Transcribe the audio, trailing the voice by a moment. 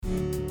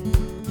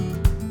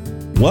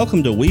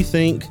Welcome to We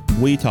Think,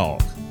 We Talk,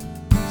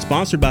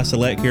 sponsored by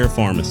Select Care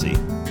Pharmacy,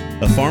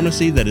 a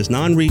pharmacy that is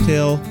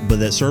non-retail but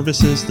that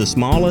services the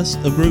smallest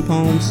of group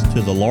homes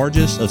to the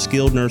largest of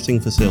skilled nursing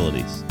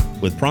facilities,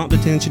 with prompt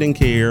attention and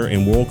care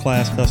and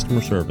world-class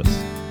customer service.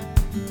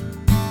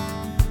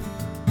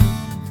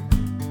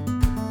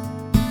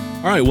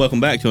 All right, welcome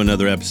back to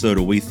another episode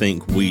of We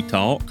Think, We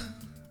Talk.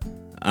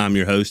 I'm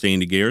your host,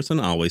 Andy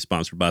Garrison, always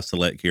sponsored by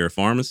Select Care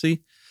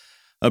Pharmacy,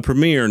 a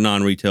premier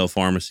non-retail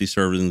pharmacy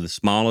serving the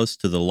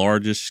smallest to the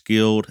largest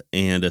skilled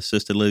and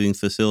assisted living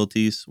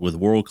facilities with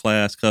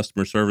world-class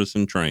customer service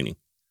and training.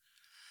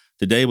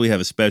 Today, we have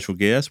a special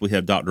guest. We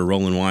have Dr.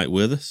 Roland White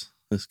with us.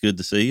 It's good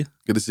to see you.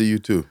 Good to see you,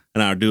 too.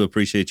 And I do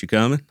appreciate you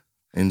coming.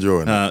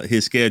 Enjoying it.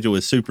 His schedule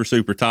is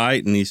super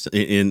tight, and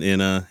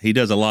he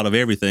does a lot of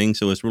everything,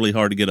 so it's really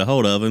hard to get a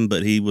hold of him,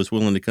 but he was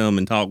willing to come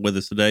and talk with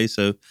us today,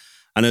 so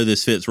I know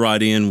this fits right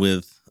in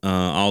with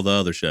all the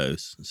other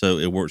shows, so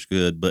it works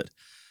good. But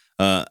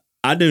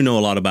I do know a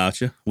lot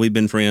about you. We've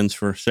been friends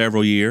for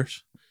several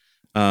years,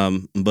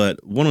 but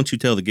why don't you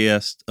tell the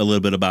guest a little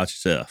bit about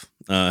yourself,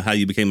 how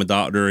you became a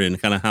doctor and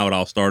kind of how it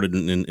all started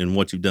and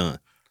what you've done.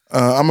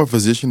 I'm a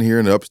physician here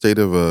in the upstate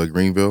of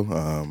Greenville.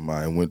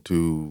 I went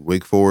to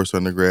Wake Forest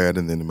undergrad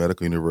and then the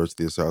Medical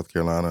University of South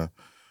Carolina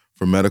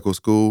for medical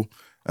school.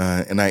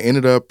 And I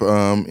ended up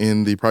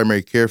in the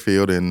primary care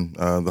field in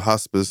the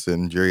hospice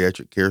and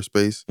geriatric care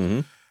space.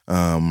 Mm-hmm.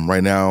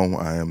 Right now,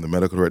 I am the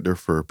medical director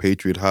for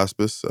Patriot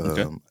Hospice.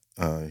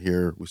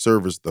 Here, we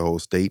service the whole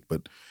state,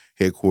 but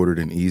headquartered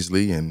in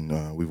Easley,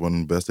 and we've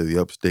won Best of the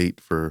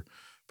Upstate for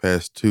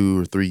past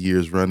 2 or 3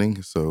 years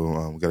running.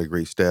 So we've got a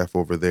great staff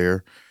over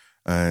there.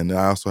 And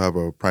I also have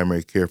a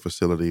primary care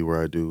facility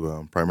where I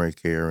do primary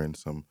care and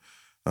some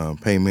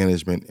pain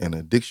management and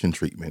addiction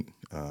treatment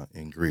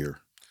in Greer.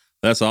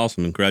 That's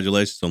awesome.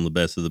 Congratulations on the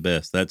best of the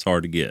best. That's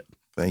hard to get.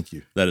 Thank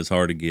you. That is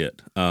hard to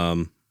get.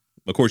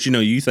 Of course,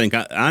 you think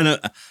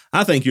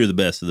I think you're the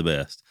best of the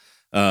best.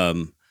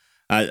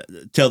 I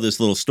tell this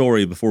little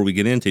story before we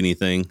get into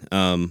anything.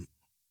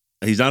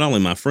 He's not only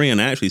my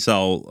friend. I actually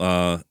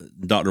saw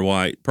Dr.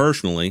 White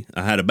personally.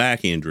 I had a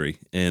back injury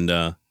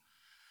and,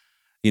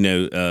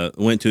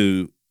 went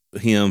to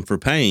him for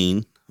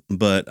pain,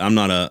 but I'm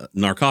not a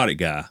narcotic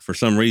guy. For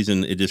some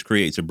reason, it just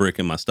creates a brick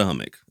in my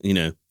stomach,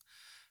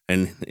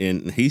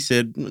 And he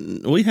said,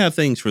 we have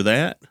things for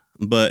that,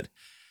 but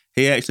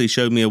he actually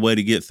showed me a way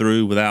to get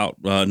through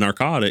without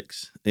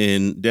narcotics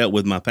and dealt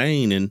with my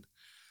pain. And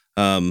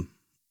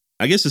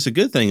I guess it's a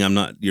good thing I'm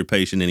not your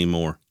patient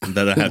anymore,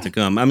 that I have to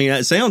come. I mean,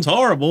 it sounds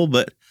horrible,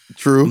 but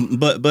true.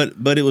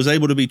 But it was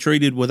able to be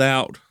treated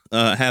without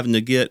having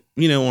to get,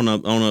 on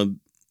a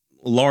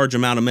large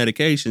amount of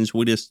medications.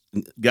 We just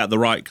got the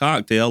right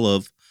cocktail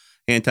of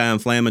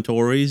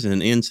anti-inflammatories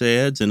and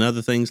NSAIDs and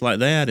other things like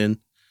that, and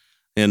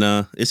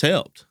it's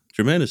helped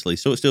tremendously.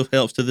 So it still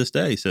helps to this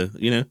day. So,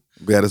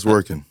 glad it's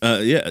working.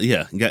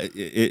 Yeah.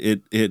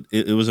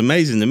 It was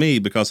amazing to me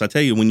because I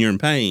tell you, when you're in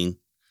pain,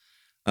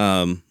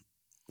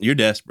 you're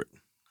desperate.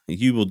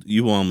 You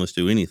will almost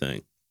do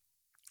anything.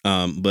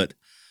 But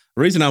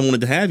the reason I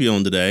wanted to have you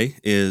on today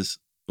is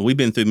we've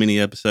been through many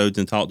episodes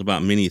and talked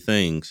about many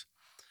things,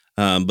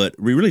 but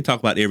we really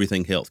talk about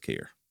everything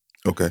healthcare.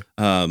 Okay.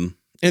 And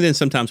then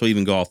sometimes we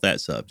even go off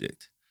that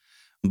subject.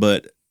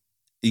 But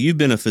you've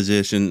been a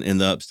physician in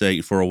the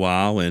upstate for a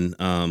while, and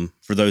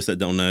for those that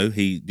don't know,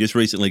 he just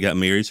recently got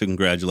married, so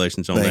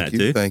congratulations on that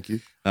too. Thank you.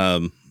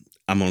 I'm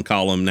going to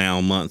call him now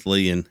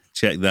monthly and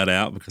check that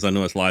out because I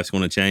know his life's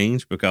going to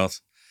change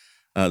because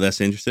that's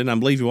interesting. I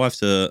believe your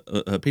wife's a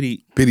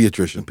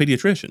pediatrician.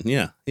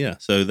 Pediatrician, yeah.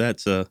 So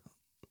that's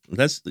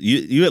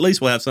you at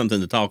least will have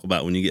something to talk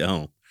about when you get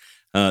home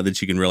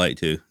that you can relate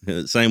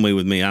to. Same way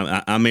with me.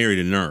 I married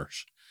a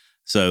nurse.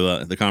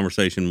 So the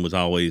conversation was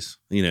always,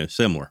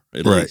 similar,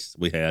 at least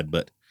we had.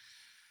 But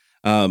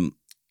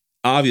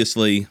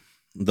obviously,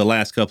 the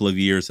last couple of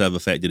years have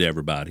affected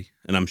everybody.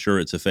 And I'm sure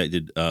it's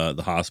affected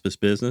the hospice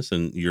business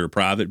and your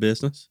private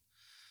business.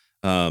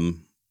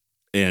 And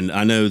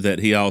I know that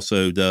he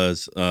also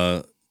does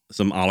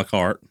some a la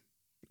carte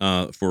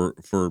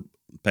for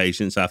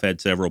patients. I've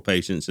had several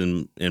patients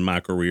in my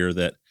career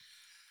that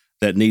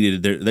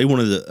needed they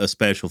wanted a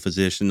special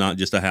physician, not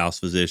just a house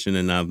physician.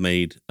 And I've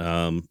made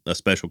a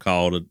special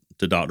call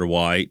to Dr.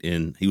 White,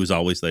 and he was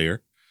always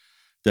there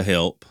to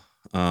help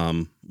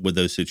with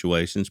those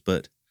situations.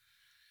 But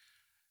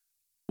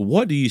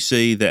what do you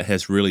see that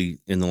has really,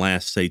 in the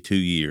last, say, 2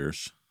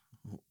 years,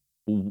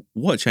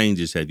 what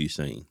changes have you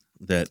seen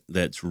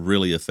that's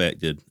really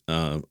affected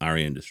our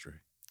industry?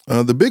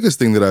 The biggest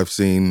thing that I've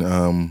seen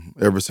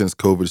ever since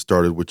COVID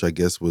started, which I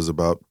guess was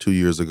about 2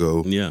 years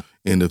ago,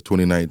 end of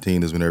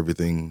 2019 is when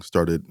everything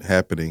started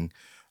happening,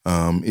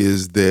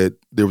 is that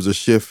there was a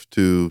shift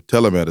to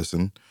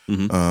telemedicine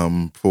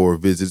for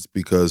visits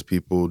because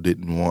people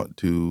didn't want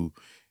to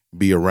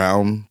be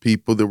around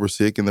people that were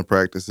sick in the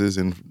practices,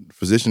 and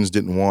physicians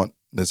didn't want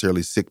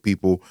necessarily sick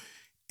people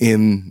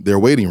in their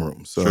waiting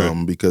rooms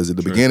because at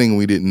the beginning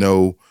we didn't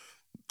know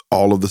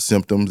all of the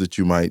symptoms that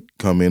you might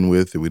come in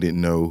with. We didn't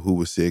know who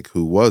was sick,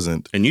 who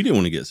wasn't. And you didn't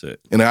want to get sick.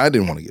 And I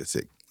didn't want to get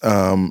sick.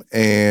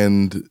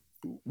 And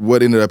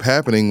what ended up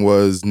happening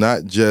was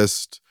not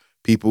just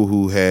people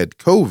who had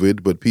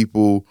COVID, but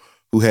people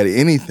who had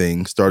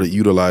anything started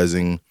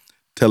utilizing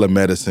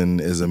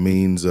telemedicine as a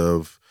means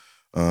of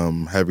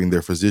having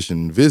their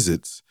physician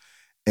visits.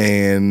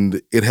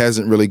 And it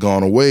hasn't really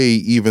gone away,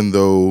 even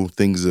though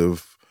things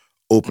have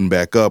opened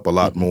back up a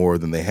lot more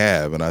than they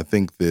have. And I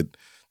think that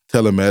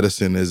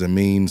telemedicine as a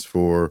means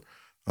for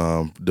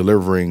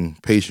delivering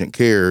patient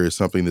care is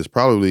something that's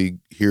probably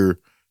here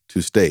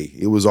to stay.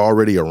 It was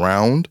already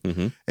around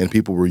and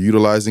people were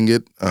utilizing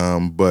it,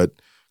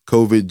 but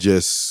COVID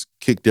just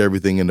kicked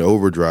everything into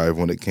overdrive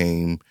when it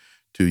came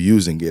to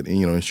using it.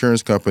 And,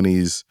 insurance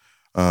companies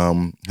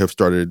have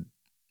started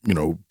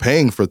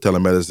paying for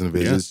telemedicine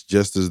visits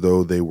just as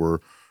though they were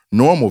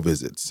normal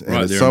visits. And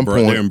right, at some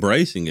point, they're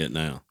embracing it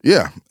now.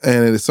 Yeah,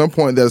 and at some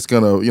point that's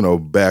going to,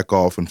 back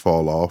off and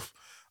fall off.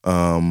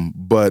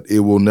 But it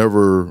will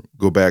never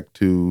go back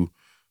to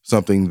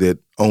something that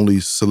only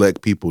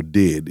select people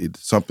did.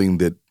 It's something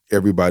that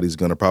everybody's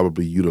going to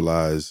probably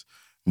utilize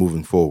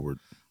moving forward.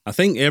 I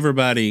think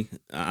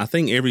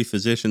every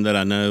physician that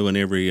I know and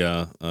every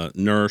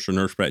nurse or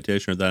nurse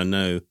practitioner that I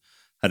know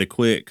had a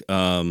quick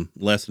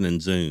lesson in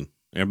Zoom.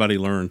 Everybody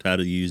learned how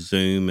to use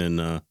Zoom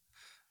and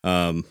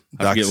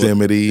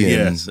Doximity.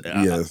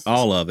 Yes,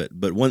 all of it.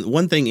 But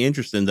one thing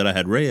interesting that I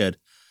had read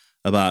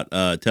about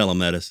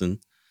telemedicine,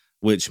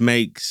 which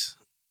makes,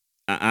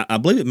 I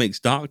believe it makes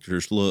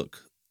doctors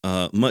look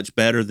much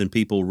better than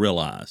people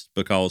realized,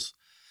 because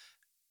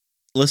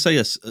let's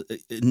say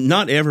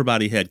not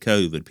everybody had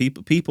COVID.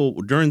 People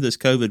during this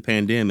COVID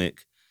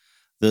pandemic,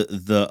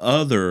 the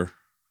other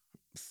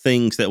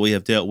things that we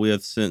have dealt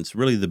with since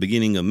really the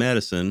beginning of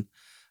medicine,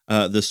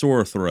 the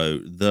sore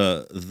throat,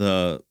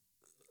 the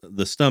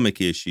stomach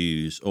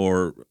issues,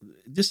 or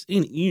just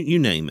you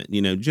name it,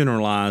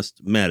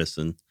 generalized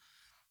medicine,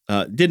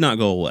 did not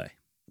go away.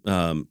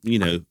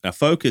 Our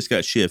focus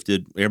got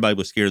shifted. Everybody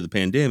was scared of the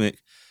pandemic,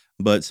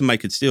 but somebody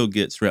could still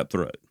get strep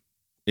throat.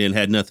 It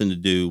had nothing to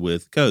do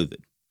with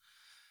COVID.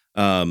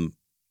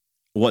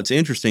 What's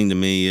interesting to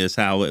me is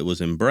how it was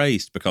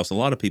embraced, because a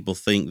lot of people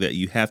think that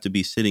you have to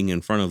be sitting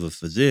in front of a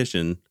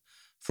physician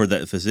for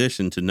that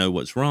physician to know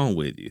what's wrong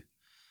with you.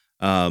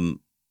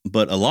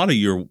 But a lot of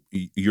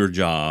your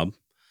job,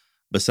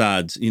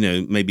 besides,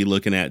 maybe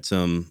looking at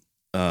some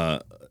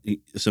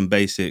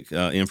basic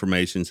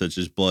information such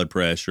as blood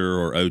pressure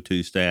or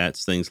O2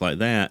 stats, things like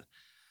that,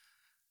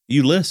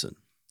 you listen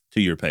to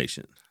your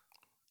patient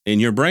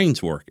and your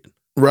brain's working.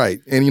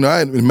 Right. And,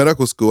 in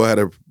medical school, I had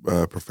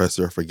a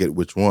professor, I forget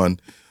which one,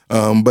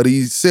 but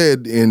he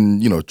said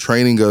in,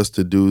 training us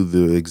to do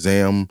the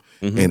exam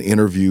and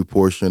interview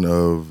portion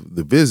of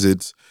the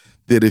visits,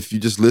 that if you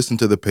just listen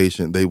to the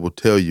patient, they will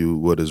tell you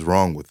what is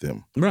wrong with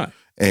them. Right.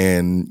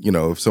 And,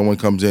 if someone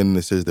comes in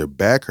and says their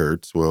back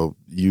hurts, well,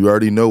 you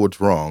already know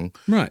what's wrong.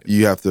 Right.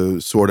 You have to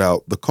sort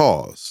out the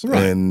cause.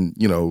 Right.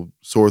 And,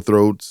 sore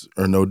throats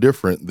are no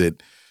different,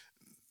 that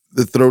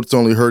the throat's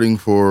only hurting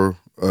for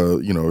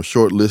a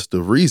short list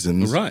of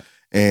reasons. Right.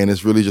 And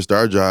it's really just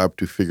our job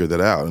to figure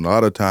that out. And a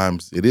lot of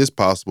times it is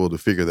possible to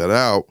figure that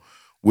out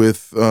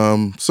with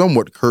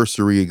somewhat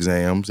cursory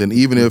exams. And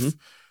even if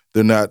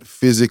they're not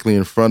physically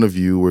in front of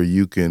you where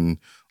you can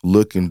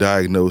look and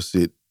diagnose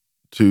it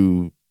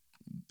to,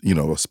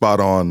 a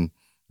spot-on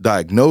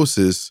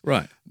diagnosis,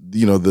 right?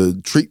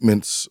 The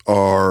treatments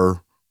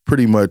are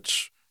pretty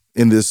much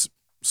in this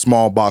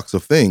small box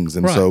of things.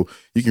 And so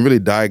you can really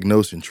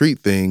diagnose and treat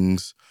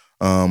things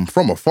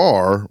from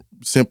afar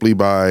simply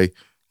by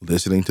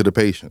listening to the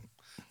patient.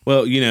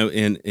 Well,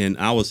 and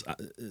I was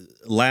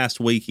last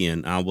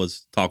weekend, I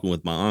was talking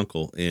with my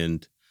uncle,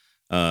 and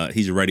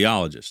he's a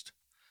radiologist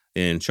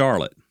in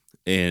Charlotte,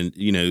 and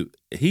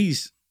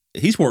he's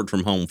worked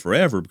from home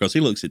forever because he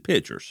looks at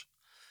pictures,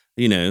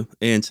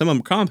 and some of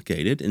them are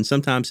complicated, and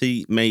sometimes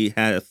he may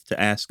have to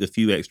ask a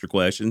few extra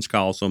questions,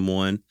 call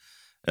someone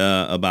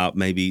about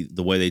maybe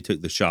the way they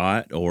took the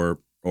shot or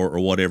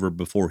whatever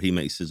before he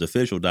makes his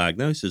official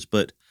diagnosis.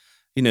 But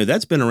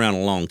that's been around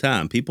a long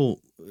time.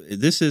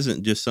 This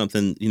isn't just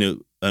something,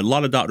 a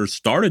lot of doctors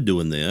started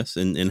doing this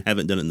and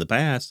haven't done it in the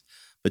past,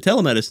 but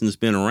telemedicine has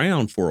been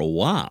around for a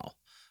while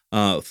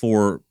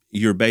for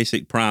your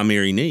basic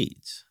primary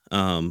needs.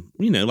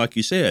 Like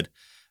you said,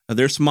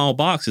 there's small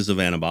boxes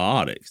of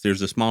antibiotics.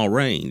 There's a small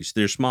range.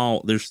 There's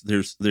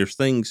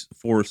things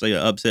for, say, an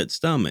upset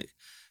stomach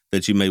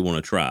that you may want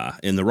to try.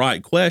 And the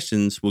right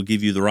questions will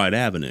give you the right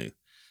avenue.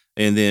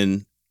 And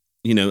then,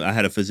 I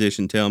had a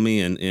physician tell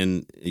me,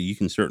 and you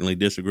can certainly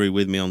disagree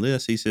with me on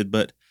this. He said,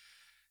 but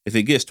if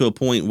it gets to a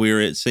point where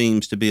it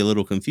seems to be a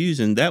little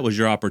confusing, that was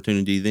your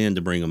opportunity then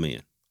to bring them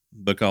in.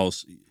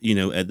 Because,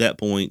 at that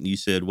point you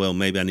said, well,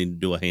 maybe I need to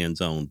do a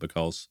hands-on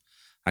because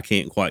I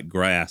can't quite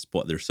grasp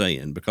what they're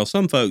saying. Because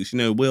some folks,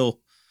 will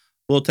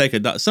take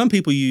some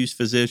people use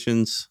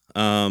physicians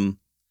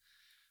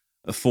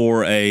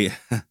for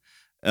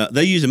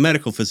they use a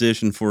medical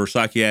physician for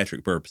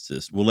psychiatric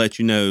purposes. Will let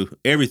you know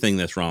everything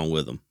that's wrong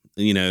with them.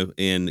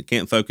 and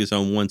can't focus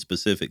on one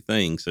specific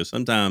thing. So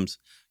sometimes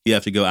you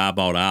have to go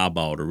eyeball to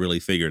eyeball to really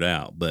figure it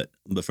out. But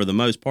for the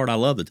most part, I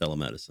love the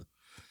telemedicine.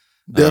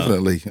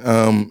 Definitely.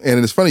 And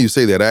it's funny you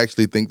say that. I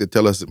actually think that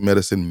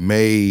telemedicine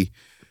may,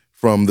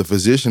 from the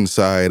physician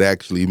side,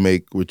 actually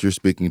make what you're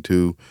speaking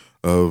to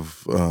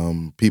of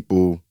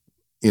people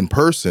in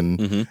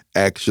person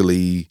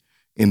actually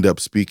end up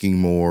speaking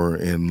more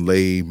and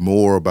lay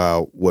more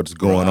about what's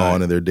going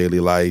on in their daily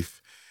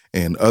life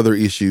and other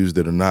issues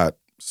that are not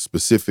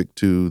specific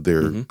to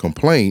their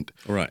complaint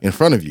in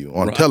front of you.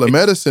 On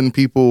telemedicine,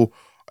 people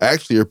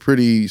actually are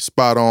pretty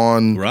spot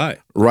on,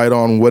 right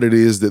on what it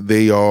is that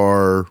they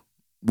are,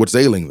 what's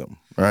ailing them,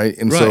 right?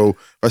 And so if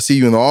I see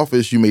you in the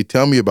office, you may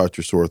tell me about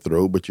your sore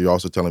throat, but you're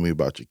also telling me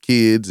about your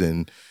kids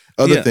and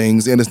other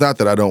things. And it's not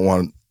that I don't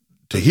want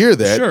to hear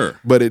that,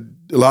 but a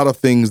lot of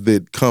things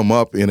that come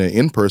up in an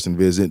in-person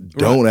visit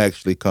don't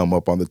actually come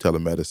up on the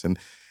telemedicine.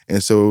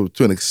 And so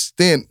to an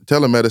extent,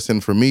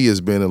 telemedicine for me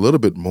has been a little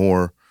bit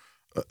more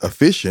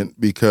efficient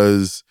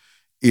because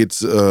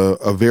it's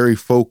a very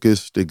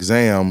focused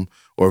exam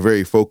or a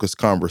very focused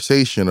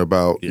conversation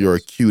about your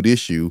acute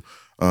issue.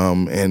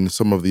 And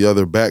some of the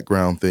other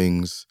background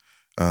things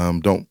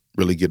don't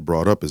really get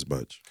brought up as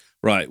much.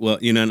 Right. Well,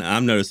 and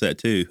I've noticed that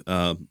too.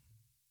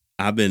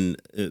 I've been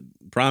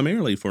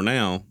primarily for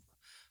now,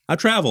 I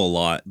travel a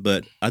lot,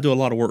 but I do a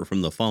lot of work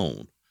from the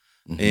phone.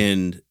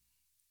 And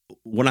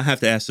when I have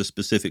to ask a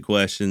specific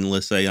question,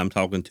 let's say I'm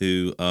talking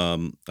to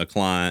a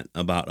client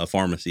about a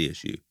pharmacy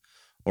issue,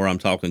 or I'm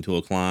talking to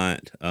a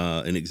client,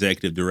 an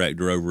executive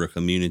director over a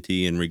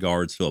community in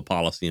regards to a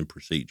policy and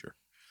procedure.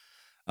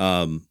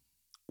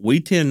 We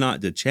tend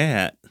not to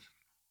chat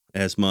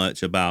as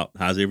much about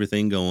how's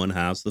everything going,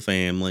 how's the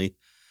family.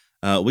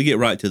 We get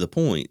right to the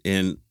point,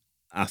 and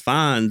I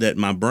find that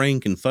my brain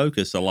can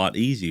focus a lot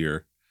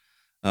easier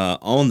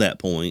on that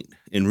point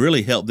and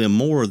really help them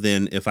more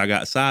than if I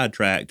got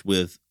sidetracked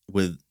with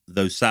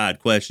those side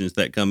questions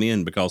that come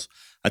in, because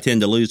I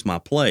tend to lose my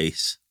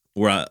place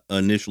where I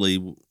initially,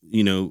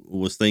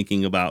 was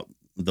thinking about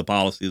the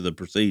policy of the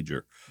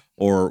procedure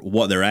or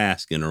what they're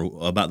asking or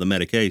about the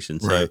medication.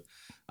 So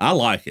I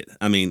like it.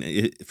 I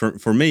mean,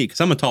 for me, because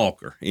I'm a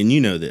talker, and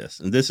you know this,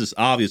 and this is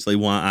obviously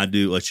why I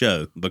do a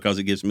show, because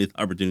it gives me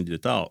the opportunity to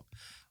talk.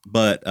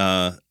 But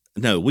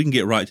no, we can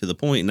get right to the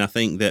point, and I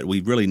think that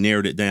we've really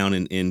narrowed it down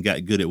and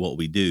got good at what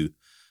we do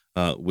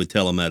with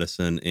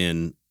telemedicine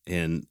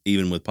and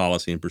even with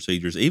policy and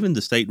procedures, even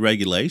the state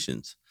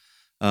regulations.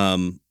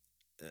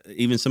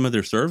 Even some of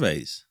their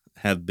surveys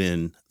have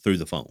been through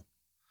the phone.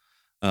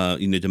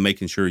 To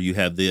making sure you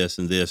have this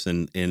and this,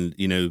 and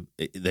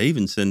they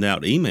even send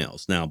out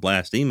emails now,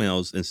 blast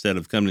emails, instead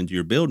of coming into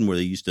your building where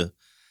they used to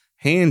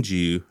hand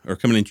you, or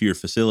coming into your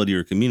facility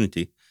or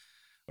community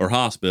or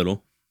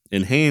hospital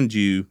and hand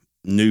you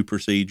new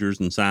procedures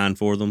and sign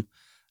for them.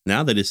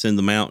 Now they just send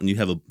them out and you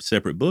have a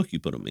separate book you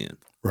put them in.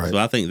 Right. So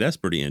I think that's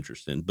pretty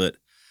interesting. But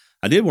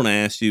I did want to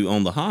ask you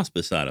on the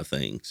hospice side of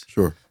things.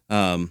 Sure.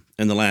 In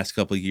the last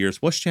couple of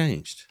years, what's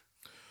changed?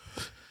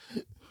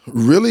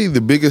 Really,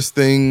 the biggest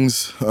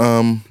things,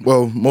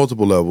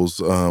 multiple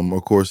levels.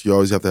 Of course, you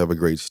always have to have a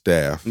great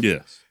staff.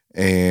 Yes.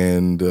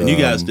 And you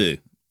guys do.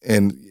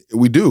 And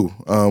we do.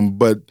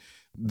 But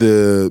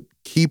the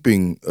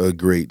keeping a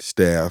great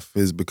staff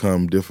has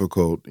become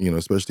difficult,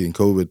 especially in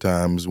COVID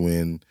times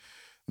when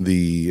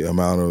the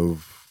amount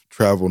of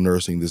travel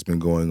nursing that's been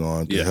going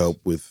on to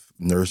help with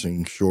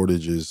nursing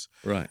shortages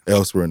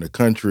elsewhere in the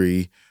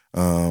country,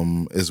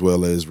 as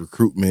well as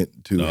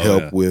recruitment to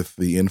help with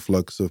the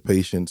influx of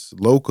patients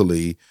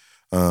locally,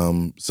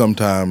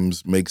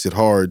 sometimes makes it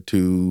hard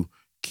to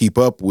keep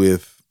up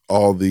with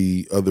all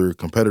the other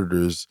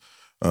competitors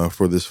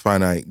for this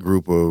finite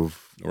group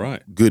of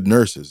good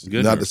nurses.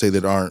 Not to say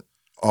that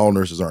all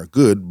nurses aren't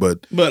good,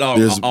 but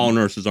all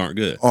nurses aren't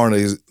good.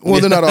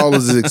 They're not all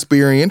as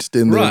experienced,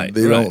 and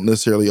they don't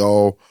necessarily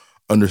all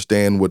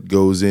understand what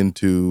goes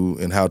into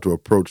and how to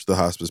approach the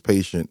hospice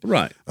patient.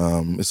 Right.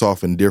 It's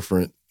often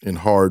different and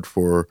hard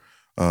for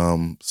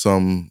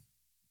some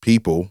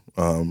people.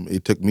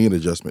 It took me an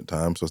adjustment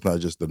time, so it's not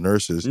just the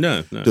nurses.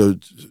 No. To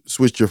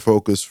switch your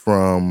focus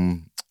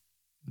from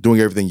doing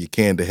everything you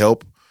can to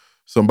help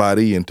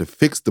somebody and to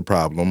fix the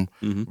problem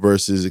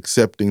versus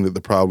accepting that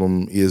the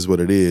problem is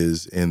what it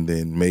is and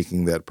then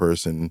making that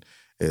person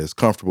as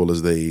comfortable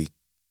as they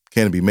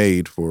can be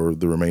made for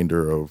the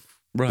remainder of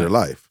their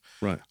life.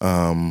 Right.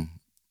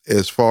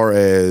 As far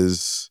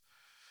as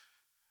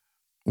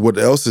what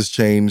else has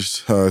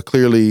changed,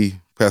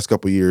 clearly past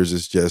couple of years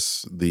is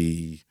just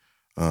the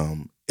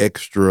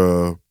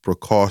extra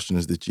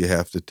precautions that you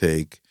have to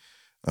take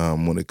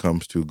when it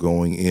comes to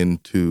going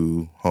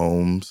into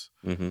homes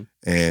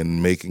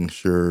and making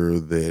sure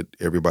that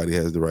everybody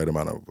has the right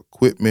amount of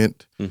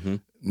equipment.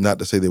 Not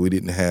to say that we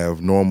didn't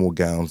have normal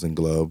gowns and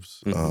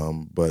gloves,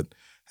 but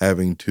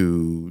having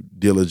to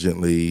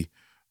diligently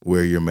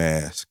wear your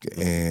mask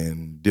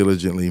and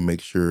diligently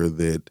make sure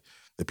that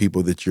the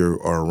people that you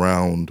are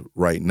around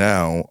right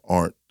now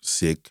aren't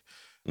sick,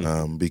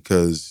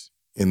 because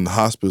in the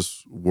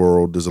hospice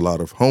world, there's a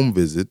lot of home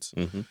visits.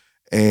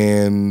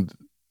 and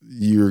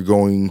you're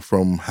going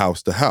from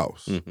house to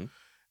house. Mm-hmm.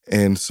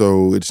 And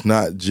so it's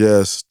not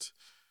just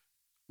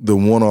the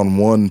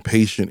one-on-one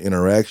patient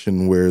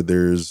interaction where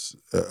there's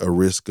a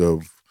risk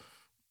of,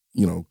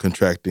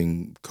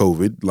 contracting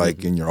COVID, like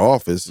Mm-hmm. in your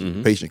office. Mm-hmm.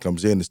 The patient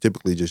comes in, it's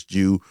typically just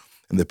you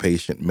and the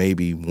patient,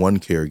 maybe one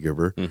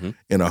caregiver. Mm-hmm.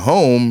 In a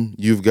home,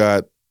 you've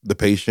got the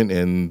patient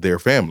and their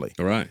family.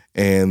 All right.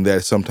 And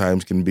that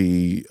sometimes can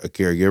be a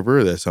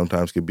caregiver, that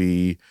sometimes could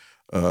be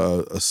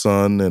a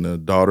son and a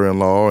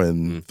daughter-in-law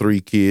and 3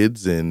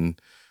 kids,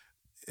 and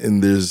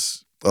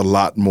there's a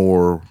lot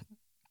more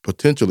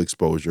potential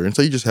exposure. And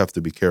so you just have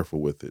to be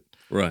careful with it.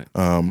 Right.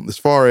 As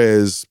far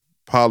as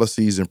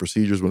policies and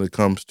procedures when it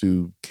comes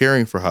to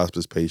caring for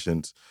hospice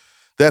patients,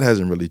 that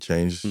hasn't really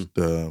changed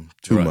too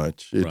Right.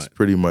 much. It's Right.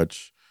 pretty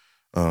much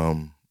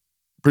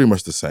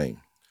the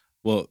same.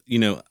 Well,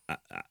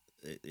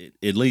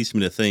 it leads me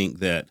to think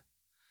that,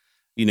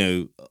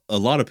 a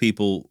lot of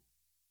people,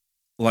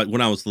 like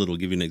when I was little,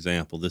 give you an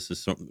example. This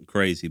is something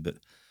crazy, but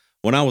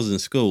when I was in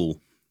school,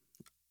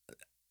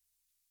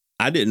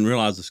 I didn't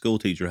realize the school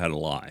teacher had a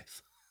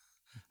life.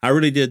 I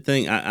really did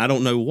think, I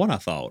don't know what I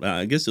thought.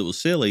 I guess it was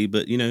silly,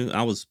 but,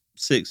 I was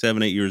 6,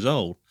 7, 8 years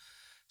old.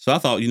 So I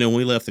thought, when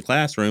we left the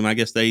classroom, I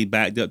guess they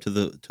backed up to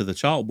the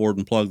chalkboard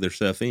and plugged their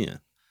stuff in.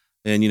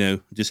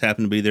 And, just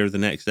happened to be there the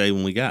next day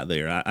when we got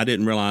there. I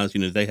didn't realize,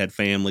 they had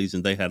families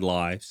and they had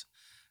lives.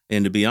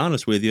 And to be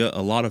honest with you,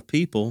 a lot of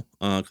people,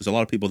 because a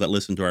lot of people that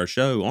listen to our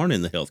show aren't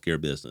in the healthcare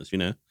business,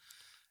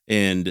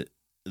 and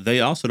they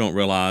also don't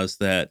realize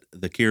that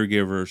the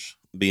caregivers,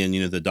 being,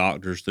 the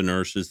doctors, the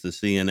nurses, the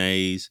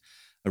CNAs,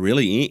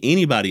 really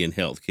anybody in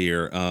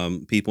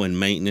healthcare, people in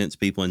maintenance,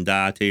 people in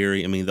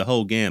dietary, I mean, the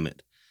whole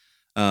gamut.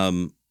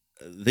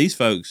 These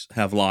folks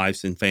have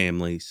lives and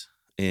families,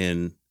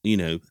 and,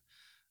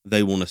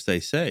 they want to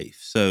stay safe.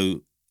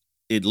 So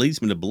it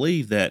leads me to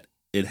believe that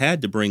it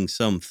had to bring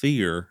some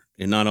fear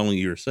in not only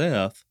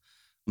yourself,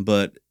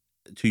 but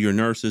to your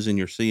nurses and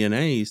your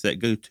CNAs that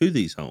go to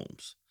these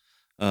homes.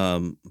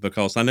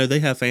 Because I know they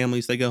have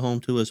families they go home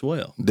to as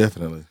well.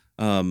 Definitely.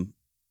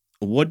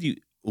 What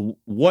did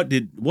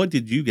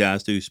you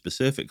guys do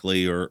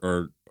specifically,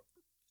 or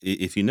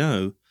if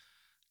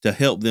to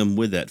help them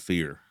with that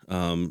fear?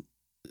 Did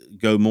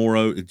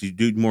you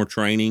do more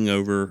training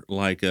over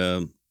like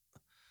the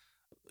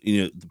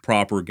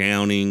proper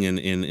gowning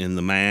and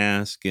the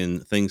mask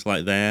and things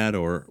like that,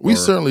 or We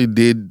certainly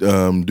did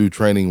do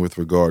training with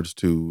regards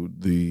to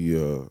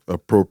the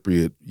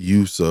appropriate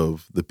use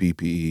of the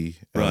PPE,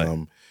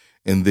 Right.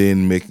 and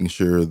then making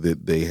sure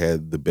that they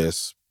had the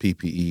best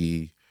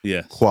PPE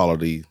yes,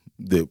 quality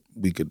that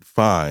we could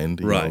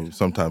find. Right.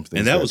 Sometimes things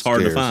and that got was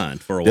hard to scarce.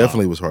 find for a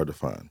Definitely while. was hard to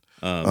find.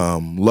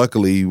 Um,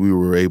 Luckily, we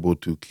were able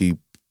to keep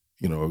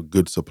a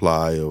good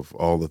supply of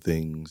all the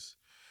things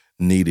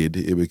needed.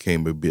 It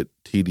became a bit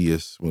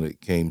tedious when it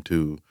came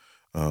to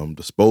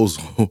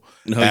disposal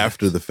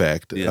after yes. the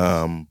fact.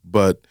 Yes.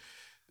 But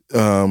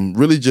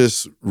really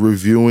just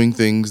reviewing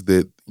things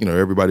that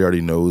everybody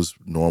already knows,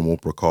 normal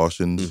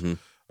precautions.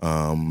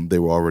 They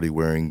were already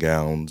wearing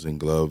gowns and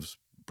gloves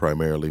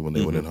primarily when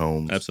they went in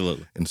homes.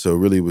 Absolutely. And so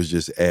really it was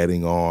just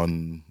adding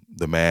on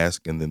the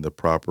mask and then the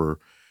proper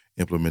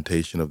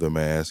implementation of the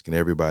mask. And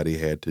everybody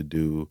had to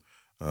do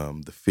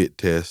the fit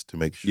test to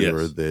make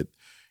sure Yes. that,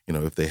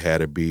 if they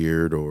had a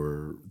beard,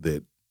 or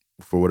that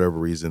for whatever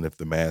reason, if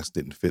the mask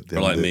didn't fit them,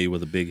 Or like me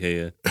with a big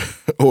head.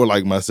 or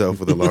like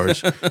myself with a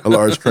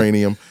large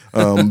cranium,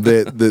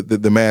 that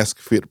the mask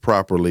fit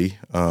properly.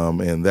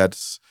 And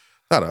that's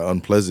not an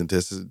unpleasant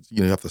test.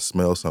 You have to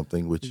smell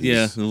something, which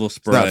is a little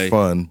it's not spray.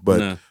 fun.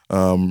 But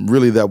No.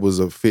 really, that was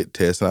a fit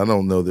test. And I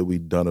don't know that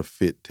we've done a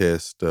fit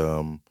test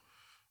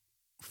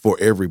for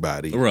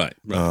everybody. Right.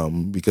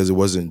 Because it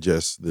wasn't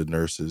just the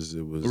nurses.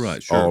 It was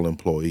Right, sure. all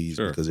employees,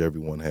 Sure. because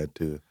everyone had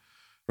to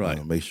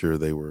Right. make sure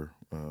they were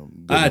good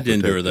I and had to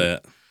endure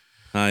protected.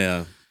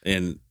 that.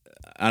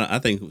 I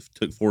think it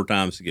took 4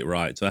 times to get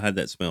right, so I had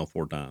that smell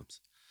 4 times.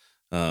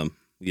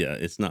 Yeah,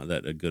 it's not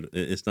that good.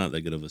 It's not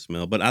that good of a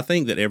smell, but I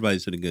think that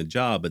everybody's doing a good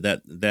job. But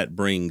that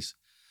brings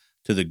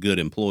to the good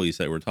employees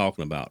that we're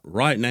talking about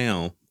right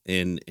now,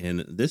 and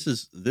this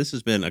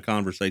has been a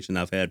conversation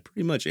I've had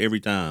pretty much every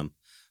time,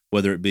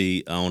 whether it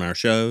be on our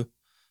show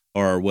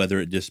or whether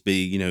it just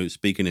be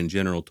speaking in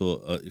general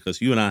to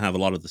because you and I have a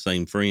lot of the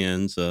same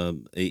friends,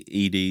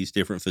 EDs,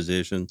 different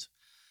physicians,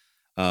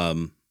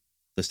 the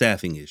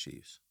staffing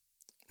issues.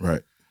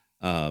 Right.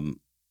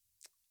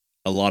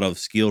 A lot of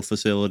skilled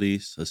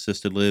facilities,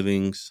 assisted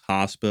livings,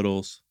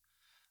 hospitals,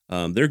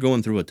 they're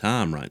going through a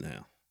time right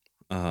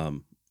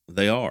now.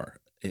 They are.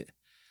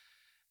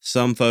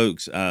 Some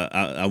folks,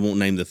 I won't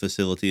name the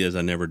facility as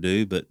I never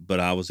do, but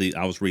I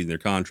was reading their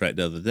contract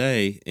the other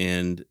day,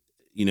 and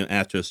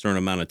after a certain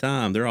amount of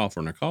time, they're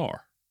offering a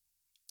car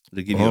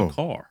to give you a Oh,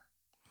 car,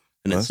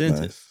 an that's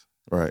incentive. nice.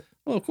 Right.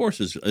 Well, of course,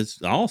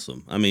 it's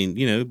awesome. I mean,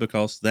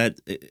 because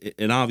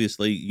and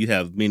obviously you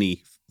have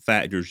many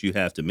factors you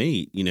have to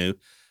meet.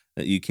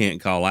 That you can't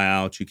call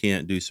out, you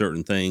can't do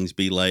certain things,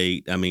 be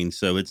late. I mean,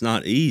 so it's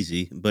not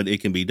easy, but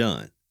it can be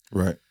done.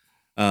 Right.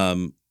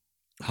 Um,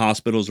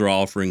 hospitals are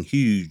offering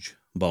huge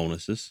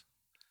bonuses.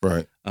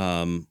 Right.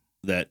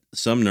 That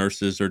some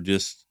nurses are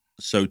just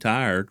so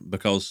tired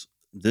because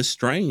this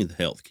strained the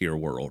healthcare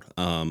world.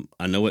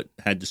 I know it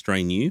had to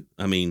strain you.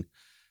 I mean,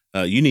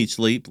 you need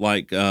sleep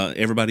like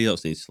everybody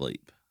else needs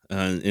sleep.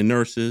 And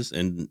nurses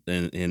and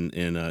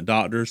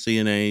doctors,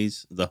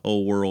 CNAs, the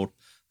whole world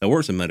that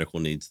works in medical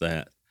needs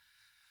that.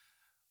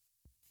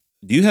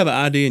 Do you have an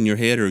idea in your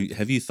head, or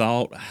have you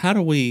thought how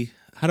do we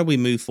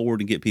move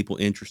forward and get people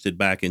interested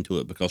back into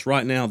it? Because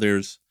right now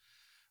there's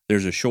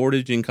a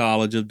shortage in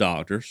college of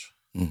doctors.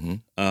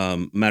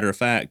 Mm-hmm. Matter of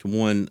fact,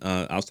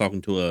 I was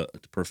talking to a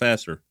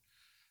professor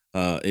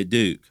at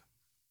Duke,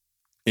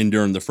 and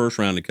during the first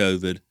round of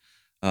COVID,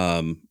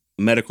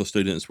 medical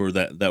students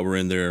that were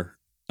in their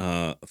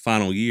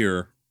final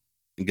year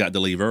got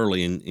to leave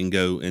early and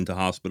go into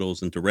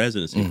hospitals and to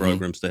residency Mm-hmm.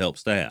 programs to help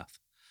staff.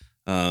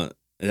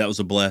 That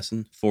was a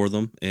blessing for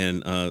them,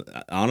 and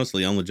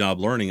honestly, on the job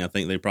learning, I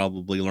think they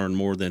probably learned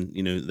more than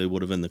they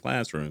would have in the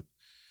classroom.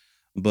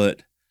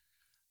 But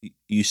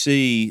you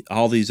see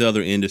all these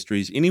other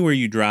industries anywhere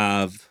you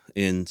drive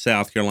in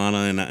South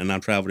Carolina, and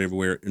I've traveled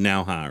everywhere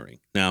now hiring,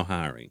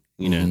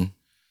 Mm-hmm.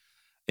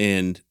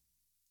 and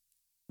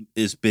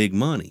it's big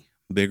money,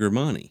 bigger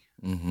money.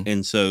 Mm-hmm.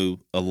 And so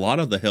a lot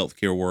of the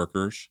healthcare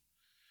workers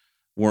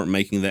weren't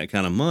making that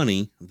kind of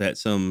money that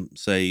some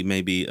say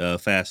maybe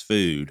fast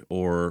food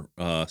or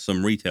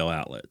some retail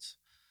outlets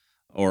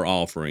are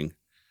offering.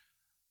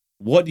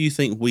 What do you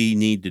think we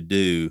need to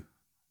do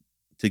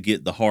to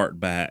get the heart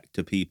back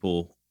to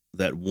people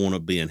that want to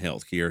be in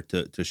healthcare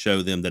to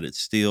show them that it's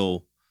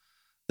still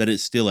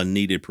a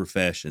needed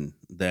profession,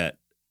 that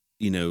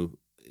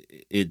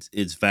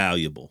it's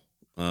valuable,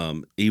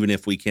 even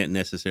if we can't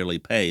necessarily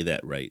pay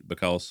that rate,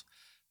 because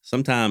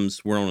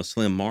sometimes we're on a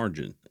slim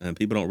margin and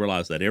people don't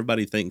realize that.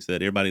 Everybody thinks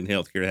that everybody in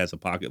healthcare has a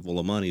pocket full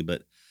of money,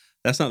 but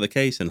that's not the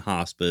case in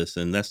hospice,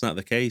 and that's not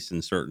the case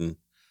in certain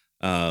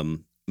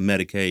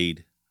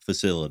Medicaid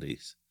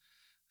facilities.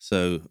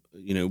 So,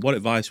 what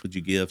advice would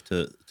you give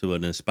to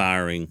an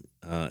aspiring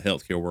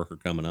healthcare worker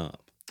coming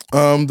up?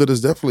 That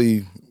is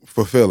definitely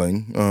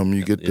fulfilling.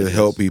 You get It to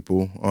help is.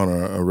 people on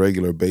a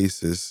regular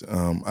basis.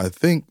 I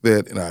think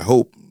that, and I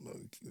hope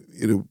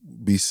it'll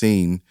be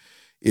seen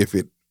if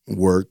it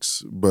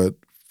works. But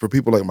for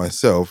people like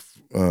myself,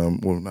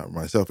 well, not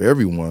myself,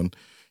 everyone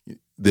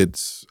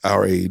that's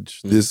our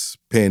age, Mhm. this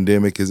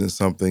pandemic isn't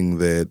something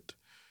that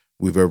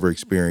we've ever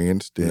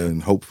experienced, No.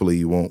 and hopefully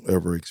you won't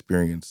ever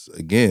experience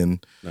again.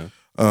 No.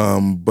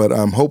 But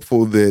I'm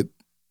hopeful that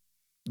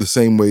the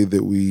same way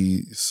that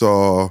we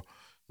saw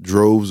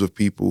droves of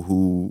people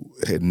who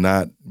had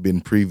not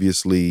been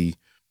previously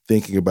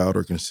thinking about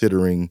or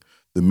considering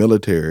the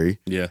military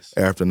Yes.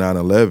 after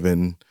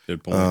 9/11,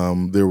 Good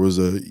point. there was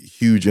a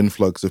huge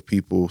influx of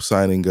people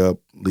signing up,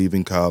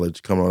 leaving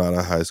college, coming out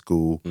of high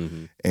school,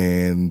 Mm-hmm.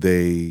 and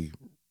they,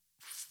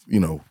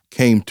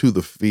 came to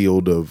the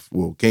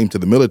came to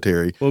the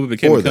military. Well, we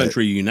became for a that.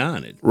 country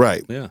united.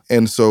 Right. Yeah.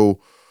 And so,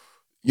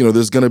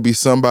 there's going to be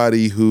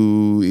somebody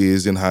who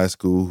is in high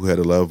school who had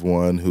a loved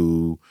one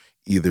who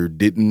either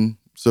didn't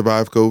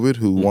survive COVID,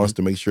 who wants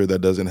to make sure that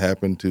doesn't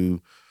happen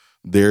to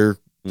their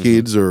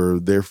kids or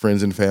their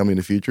friends and family in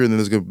the future. And then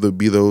there's going to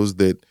be those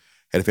that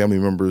had family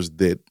members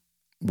that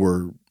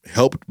were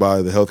helped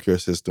by the healthcare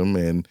system.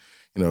 And,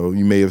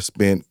 you may have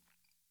spent,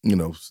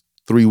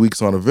 3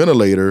 weeks on a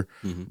ventilator,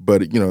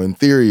 but, in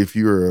theory, if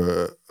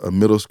you're a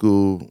middle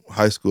school,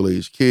 high school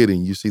age kid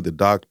and you see the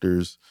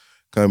doctors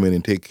come in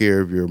and take care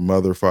of your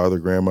mother, father,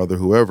 grandmother,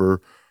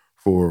 whoever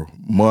for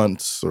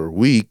months or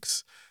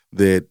weeks,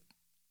 that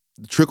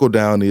trickle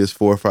down is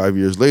 4 or 5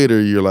 years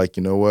later, you're like,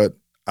 you know what?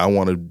 I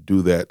want to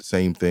do that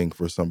same thing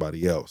for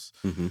somebody else.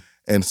 Mm-hmm.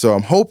 And so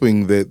I'm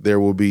hoping that there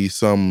will be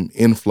some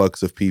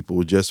influx of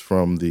people just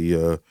from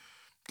the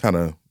kind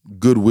of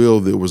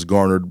goodwill that was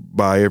garnered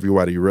by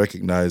everybody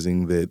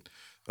recognizing that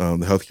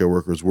the healthcare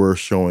workers were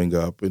showing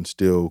up and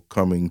still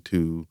coming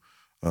to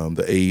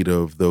the aid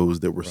of those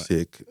that were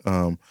sick.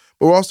 But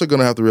we're also going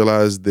to have to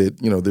realize that,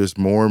 there's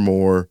more and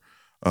more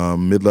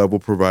mid-level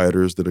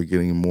providers that are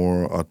getting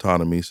more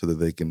autonomy so that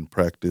they can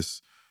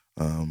practice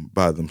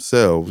by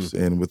themselves.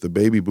 And with the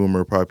baby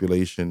boomer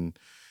population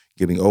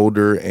getting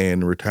older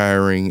and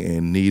retiring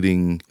and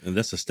needing... And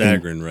that's a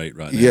staggering rate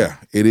right now. Yeah,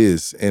 it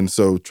is. And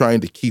so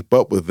trying to keep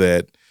up with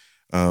that,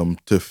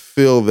 to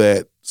fill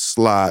that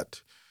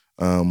slot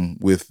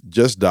with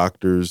just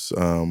doctors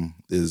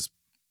is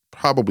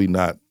probably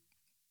not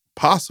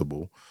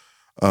possible.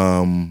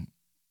 And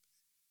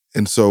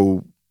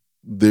so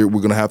we're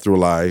going to have to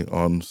rely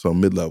on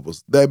some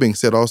mid-levels. That being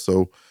said,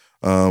 also,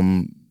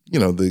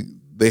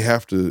 they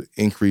have to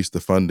increase the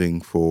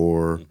funding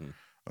for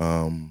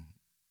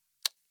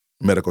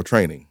medical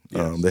training.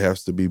 Yes. There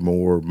has to be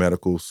more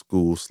medical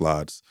school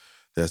slots.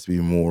 There has to be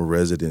more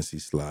residency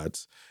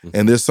slots.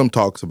 And there's some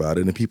talks about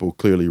it, and people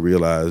clearly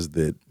realize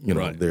that,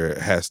 there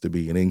has to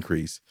be an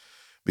increase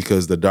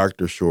because the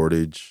doctor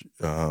shortage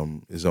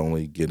is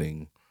only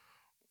getting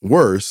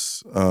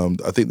worse,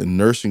 I think the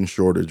nursing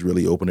shortage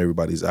really opened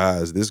everybody's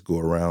eyes this go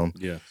around.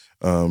 Yes.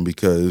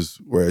 Because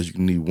whereas you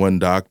can need one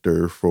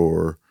doctor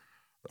for,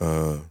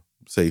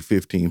 say,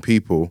 15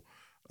 people,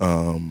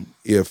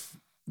 if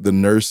the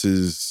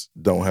nurses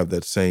don't have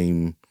that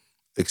same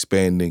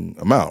expanding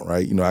amount,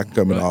 right? You know, I can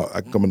come Right.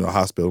 I can come into a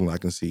hospital and I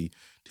can see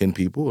 10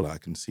 people, and I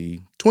can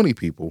see 20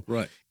 people.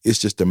 Right. It's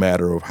just a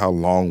matter of how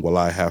long will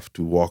I have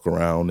to walk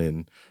around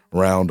and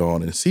round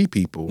on and see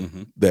people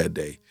that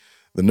day.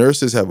 The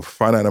nurses have a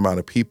finite amount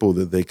of people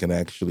that they can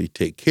actually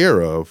take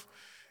care of.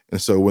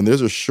 And so when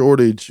there's a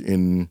shortage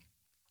in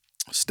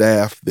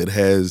staff that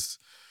has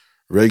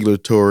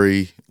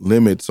regulatory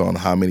limits on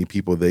how many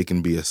people they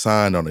can be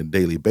assigned on a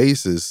daily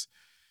basis,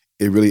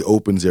 it really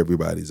opens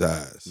everybody's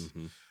eyes.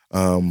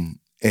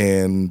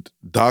 And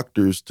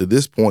doctors to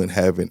this point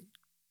haven't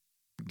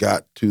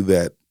got to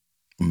that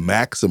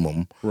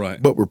maximum,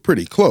 Right. but we're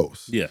pretty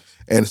close. Yes.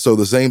 And so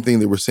the same thing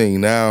that we're seeing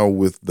now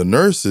with the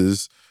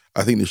nurses,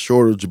 I think the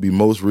shortage will be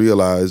most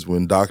realized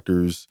when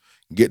doctors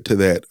get to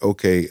that,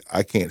 okay,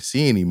 I can't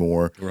see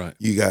anymore. Right.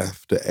 You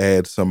have to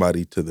add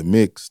somebody to the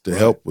mix to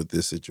help with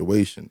this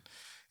situation.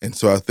 And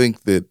so I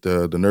think that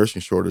the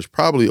nursing shortage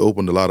probably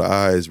opened a lot of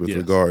eyes with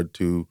regard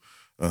to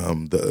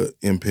the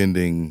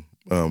impending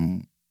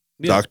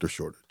doctor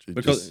shortage. It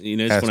because just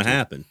it's has going to to.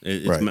 happen.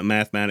 It's Right.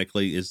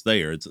 mathematically it's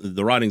there. It's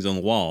the writing's on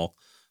the wall.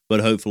 But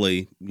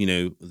hopefully,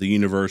 the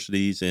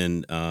universities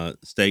and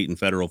state and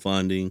federal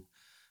funding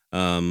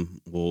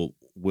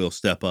will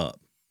step up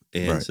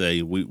and Right.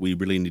 say we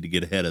really need to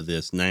get ahead of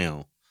this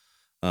now.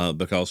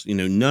 Because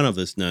none of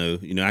us know.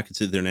 I could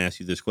sit there and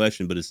ask you this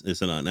question, but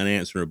it's an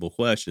unanswerable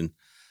question.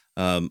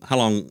 How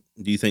long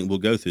do you think we'll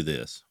go through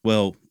this?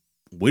 Well,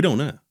 we don't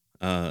know.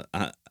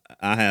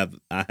 I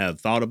have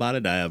thought about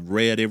it. I have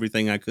read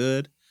everything I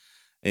could,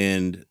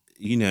 and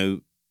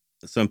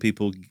some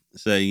people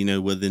say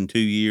within 2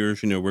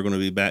 years we're going to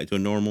be back to a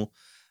normal.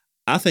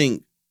 I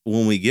think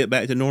when we get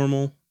back to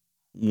normal,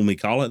 when we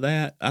call it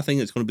that, I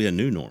think it's going to be a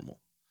new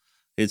normal.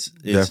 It's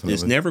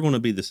Definitely. never going to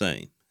be the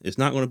same. It's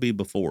not going to be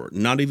before,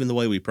 not even the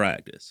way we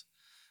practice.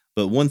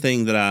 But one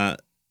thing that I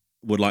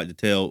would like to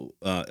tell,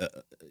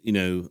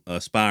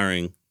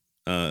 aspiring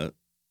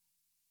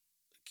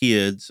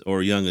kids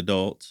or young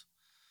adults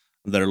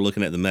that are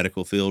looking at the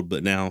medical field,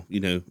 but now,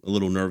 a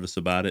little nervous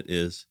about it,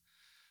 is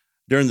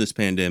during this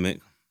pandemic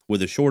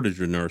with the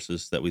shortage of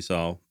nurses that we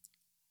saw,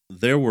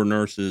 there were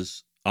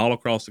nurses all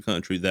across the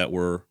country that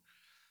were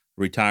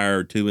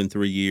retired 2 and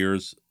 3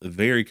 years,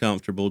 very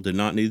comfortable, did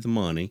not need the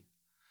money,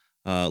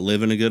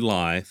 living a good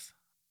life,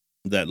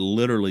 that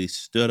literally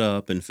stood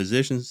up, and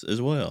physicians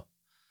as well,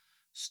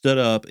 stood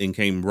up and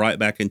came right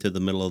back into the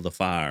middle of the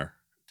fire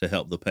to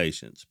help the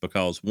patients.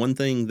 Because one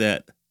thing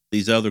that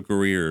these other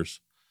careers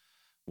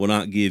will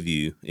not give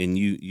you, and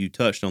you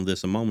touched on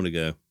this a moment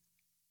ago,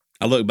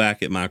 I look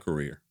back at my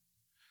career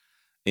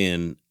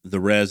and the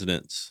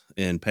residents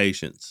and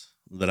patients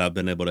that I've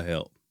been able to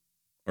help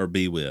or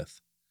be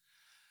with.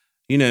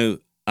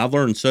 I've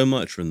learned so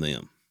much from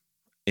them,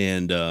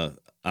 and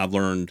I've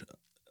learned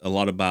a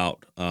lot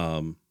about,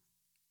 I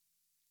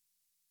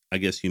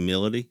guess,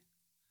 humility,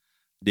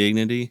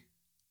 dignity.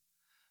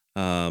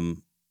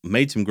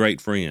 Made some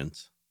great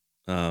friends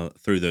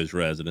through those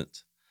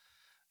residents,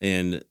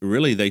 and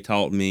really they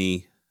taught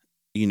me,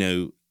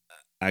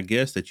 I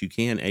guess, that you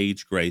can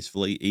age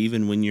gracefully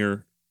even when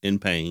you're in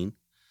pain,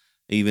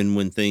 even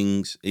when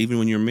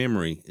your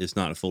memory is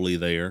not fully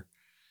there.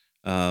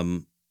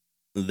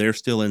 They're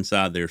still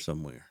inside there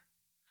somewhere,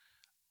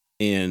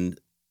 and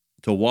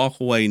to walk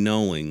away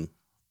knowing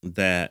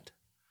that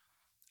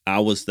I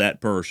was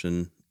that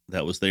person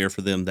that was there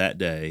for them that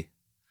day,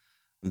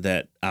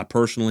 that I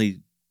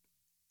personally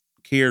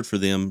cared for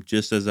them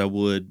just as I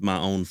would my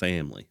own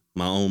family,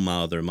 my own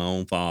mother, my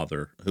own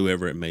father,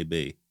 whoever it may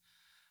be.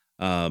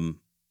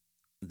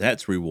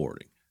 That's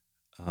rewarding,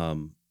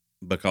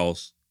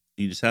 because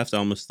you just have to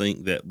almost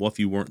think that, what if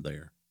you weren't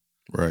there?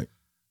 Right.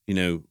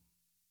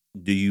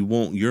 Do you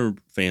want your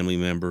family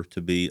member to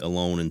be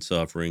alone and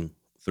suffering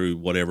through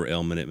whatever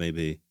ailment it may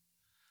be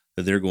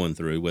that they're going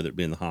through, whether it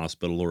be in the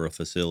hospital or a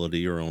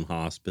facility or on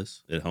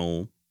hospice at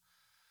home?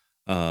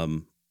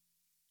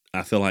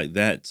 I feel like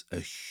that's a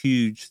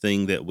huge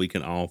thing that we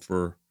can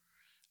offer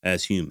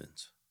as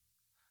humans.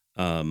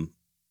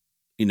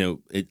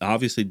 It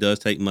obviously does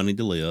take money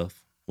to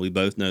live. We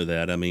both know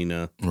that. I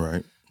mean,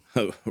 Right.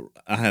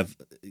 I have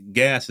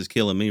gas is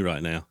killing me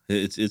right now.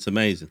 It's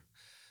amazing,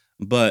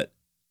 but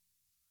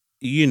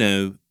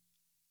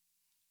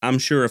I'm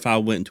sure if I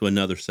went into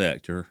another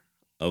sector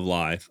of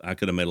life, I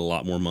could have made a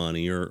lot more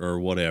money or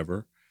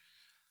whatever.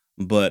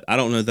 But I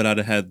don't know that I'd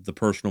have had the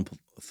personal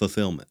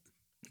fulfillment.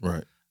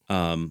 Right.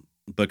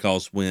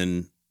 Because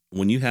when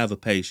you have a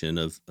patient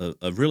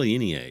of really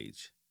any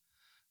age,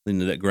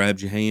 that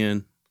grabs your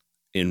hand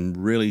and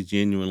really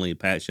genuinely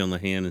pats you on the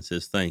hand and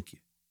says thank you,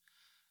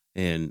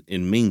 and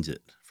means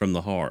it from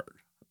the heart.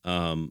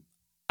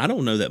 I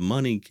don't know that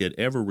money could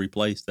ever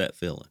replace that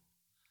feeling.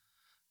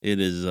 It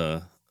is,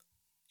 I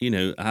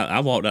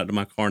walked out to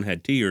my car and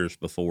had tears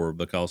before,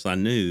 because I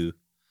knew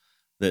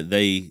that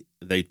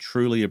they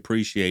truly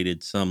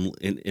appreciated some,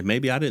 and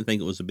maybe I didn't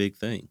think it was a big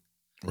thing.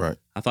 Right.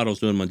 I thought I was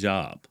doing my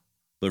job,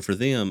 but for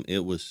them,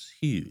 it was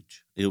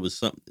huge. It was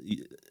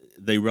something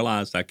they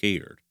realized I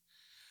cared.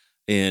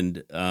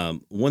 And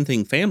one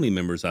thing, family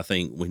members, I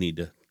think we need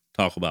to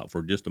talk about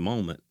for just a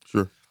moment.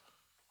 Sure.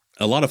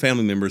 A lot of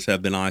family members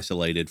have been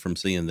isolated from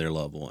seeing their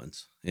loved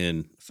ones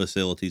in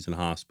facilities and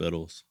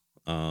hospitals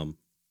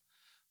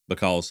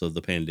because of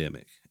the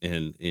pandemic,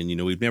 and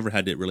we've never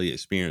had to really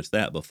experience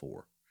that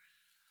before.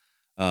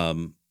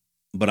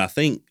 But I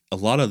think a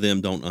lot of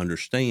them don't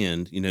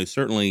understand.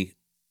 Certainly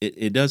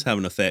it does have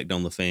an effect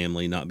on the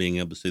family not being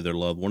able to see their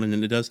loved one, and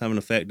then it does have an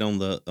effect on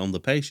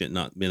the patient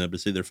not being able to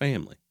see their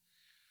family.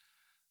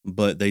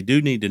 But they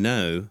do need to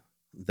know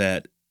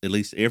that at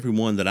least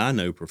everyone that I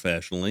know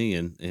professionally,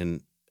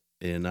 and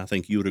I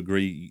think you would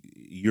agree,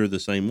 you're the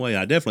same way.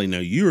 I definitely know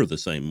you're the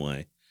same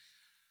way.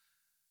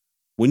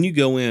 When you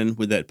go in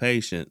with that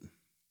patient,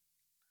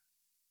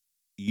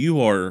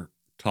 you are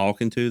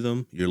talking to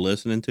them, you're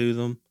listening to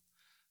them,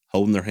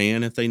 holding their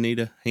hand if they need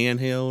a hand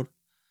held,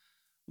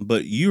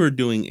 but you are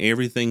doing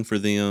everything for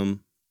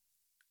them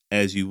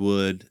as you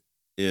would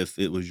if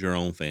it was your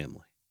own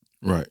family.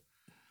 Right.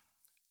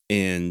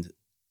 And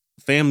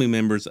family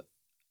members,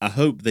 I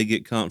hope they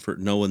get comfort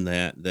knowing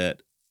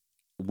that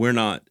we're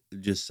not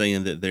just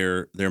saying that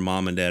their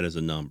mom and dad is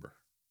a number.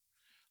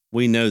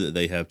 We know that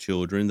they have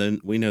children.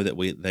 Then we know that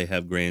they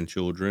have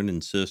grandchildren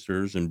and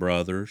sisters and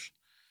brothers,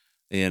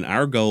 and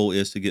our goal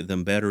is to get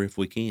them better if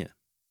we can.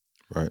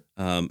 Right.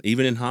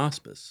 Even in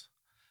hospice,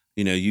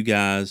 you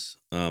guys,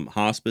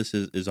 hospice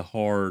is a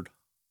hard.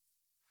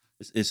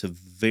 It's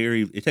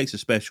it takes a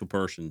special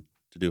person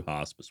to do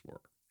hospice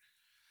work,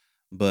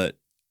 but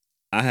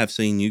I have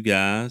seen you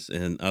guys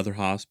and other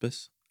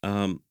hospice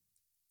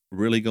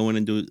really go in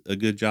and do a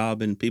good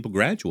job, and people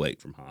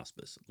graduate from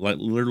hospice, like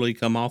literally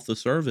come off the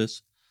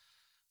service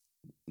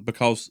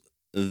because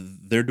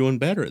they're doing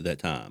better at that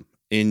time,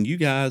 and you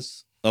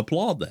guys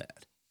applaud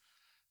that.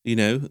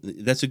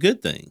 That's a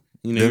good thing.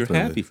 You're Definitely.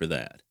 happy for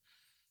that.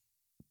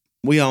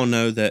 We all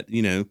know that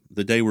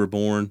the day we're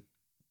born,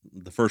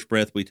 the first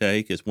breath we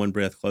take is one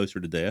breath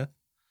closer to death.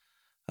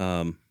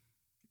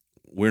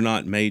 We're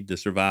not made to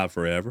survive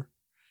forever,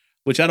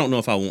 which I don't know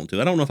if I want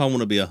to. I don't know if I want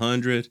to be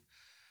 100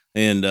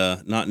 and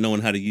not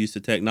knowing how to use the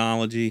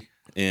technology,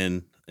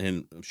 and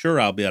I'm sure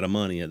I'll be out of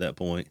money at that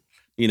point,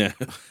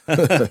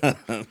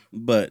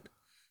 but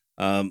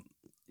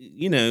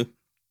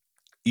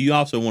you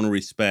also want to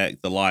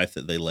respect the life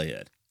that they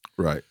led.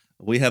 Right.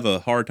 We have a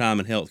hard time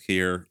in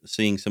healthcare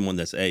seeing someone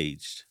that's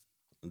aged.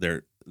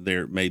 They're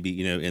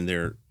maybe in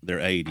their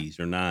 80s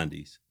or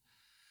 90s,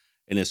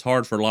 and it's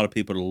hard for a lot of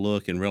people to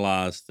look and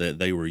realize that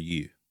they were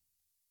you.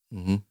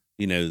 Mm-hmm.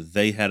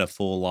 They had a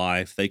full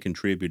life. They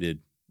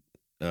contributed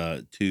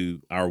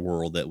to our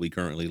world that we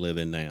currently live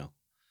in now.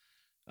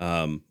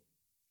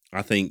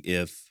 I think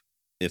if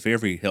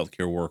every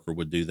healthcare worker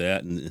would do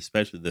that, and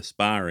especially the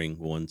aspiring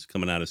ones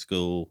coming out of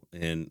school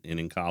and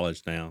in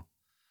college now,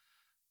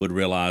 would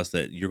realize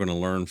that you're going to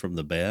learn from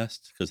the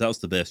best, because that was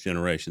the best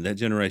generation. That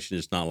generation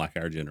is not like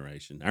our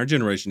generation. Our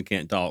generation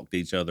can't talk to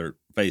each other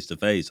face to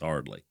face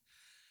hardly.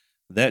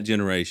 That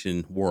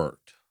generation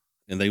worked,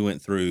 and they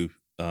went through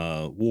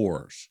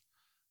wars,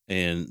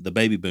 and the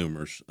baby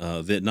boomers,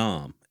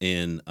 Vietnam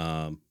and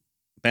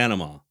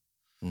Panama,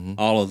 Mm-hmm.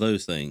 all of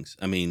those things.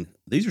 I mean,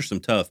 these are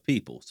some tough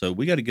people, so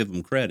we got to give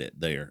them credit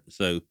there.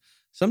 So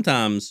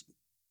sometimes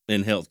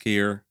in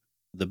healthcare,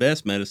 the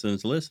best medicine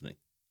is listening.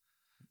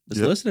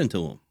 It's listening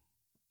to them,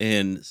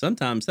 and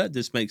sometimes that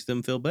just makes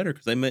them feel better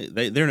because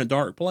they're in a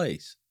dark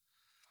place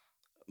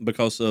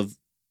because of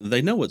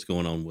they know what's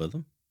going on with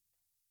them,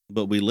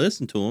 but we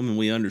listen to them and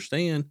we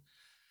understand.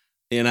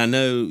 And I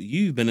know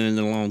you've been in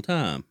it a long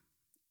time.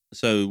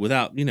 So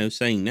without,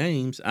 saying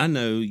names, I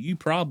know you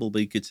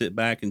probably could sit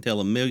back and tell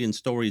a million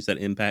stories that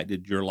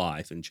impacted your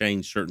life and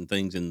changed certain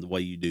things in the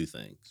way you do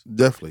things.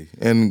 Definitely.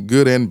 And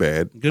good and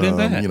bad. Good and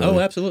bad.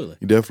 Absolutely.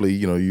 You definitely,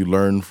 you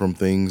learn from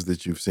things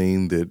that you've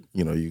seen that,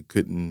 you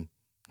couldn't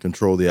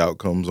control the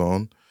outcomes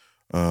on.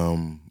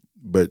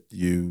 But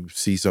you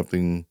see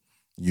something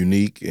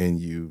unique and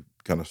you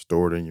kind of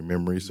store it in your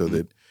memory so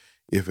that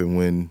if and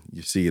when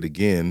you see it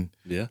again,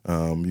 Yeah.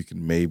 You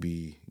can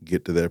maybe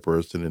get to that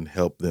person and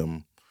help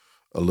them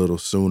a little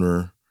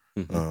sooner,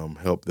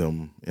 help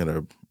them in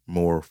a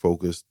more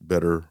focused,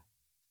 better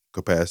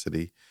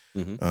capacity,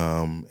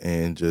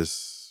 and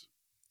just,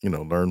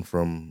 learn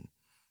from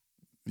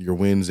your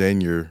wins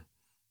and your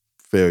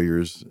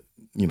failures.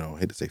 I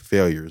hate to say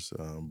failures,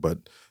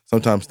 but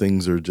sometimes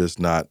things are just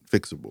not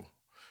fixable.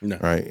 No.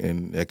 Right.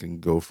 And that can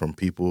go from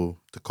people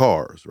to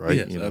cars, right?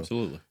 Yes,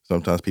 absolutely.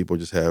 Sometimes people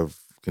just have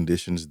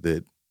conditions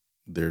that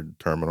they're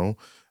terminal,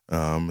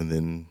 and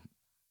then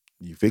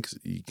you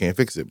can't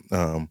fix it.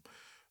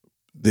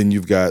 Then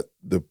you've got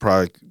the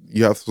product.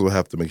 You also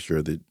have to make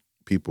sure that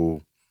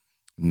people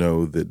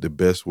know that the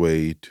best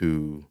way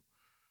to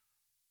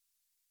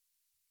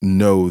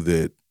know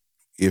that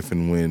if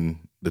and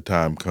when the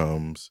time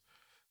comes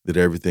that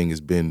everything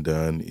has been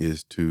done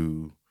is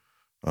to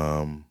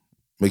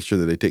make sure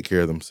that they take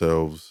care of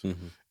themselves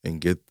Mm-hmm. and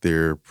get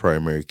their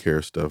primary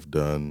care stuff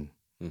done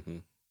Mm-hmm.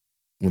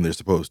 when they're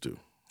supposed to,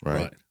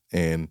 right? Right.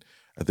 And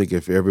I think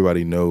if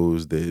everybody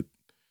knows that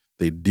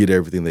they did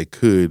everything they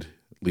could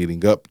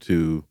leading up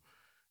to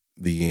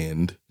the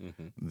end,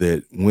 Mm-hmm.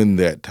 that when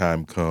that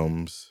time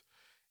comes,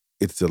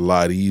 it's a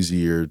lot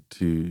easier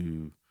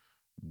to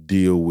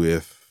deal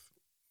with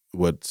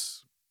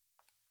what's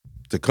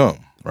to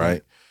come,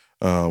 right?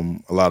 A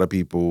lot of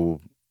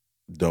people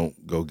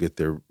don't go get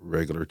their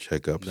regular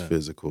checkups, No.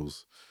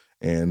 physicals,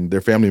 and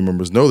their family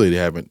members know they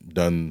haven't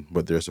done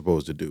what they're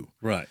supposed to do.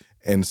 Right.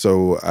 And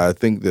so I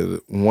think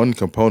that one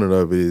component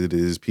of it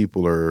is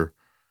people are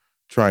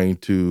trying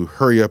to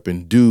hurry up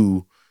and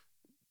do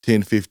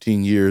 10,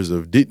 15 years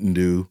of didn't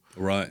do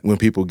Right. when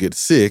people get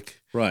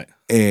sick. Right.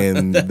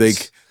 And they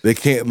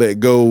can't let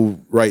go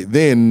right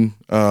then.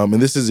 And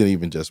this isn't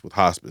even just with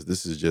hospice.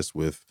 This is just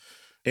with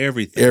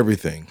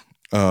everything.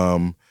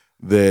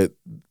 That,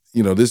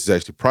 this is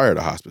actually prior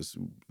to hospice.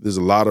 There's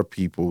a lot of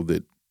people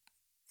a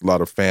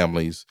lot of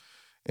families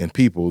and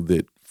people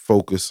that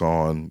focus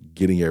on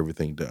getting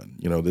everything done.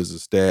 There's a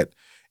stat,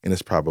 and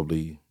it's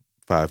probably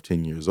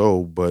 5-10 years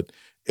old, but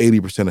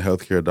 80% of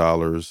healthcare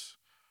dollars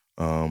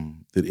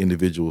that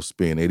individuals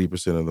spend,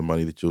 80% of the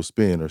money that you'll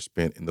spend are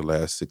spent in the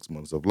last 6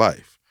 months of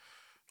life.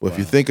 Well, if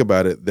you think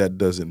about it, that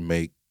doesn't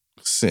make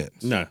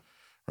sense. No.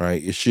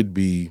 Right? It should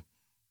be,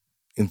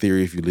 in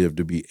theory, if you live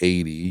to be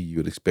 80, you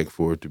would expect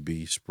for it to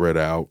be spread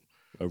out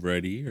over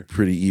 80 years.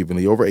 Pretty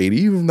evenly over 80,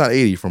 even not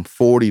 80, from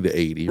 40 to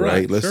 80,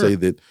 right? Let's say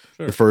that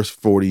the first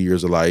 40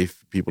 years of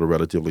life, people are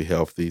relatively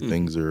healthy.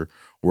 Things are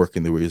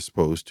working the way they're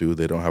supposed to.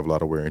 They don't have a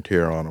lot of wear and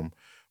tear on them.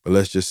 But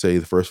let's just say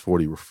the first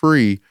 40 were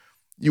free.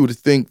 You would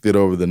think that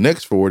over the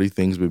next 40,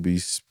 things would be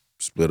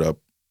split up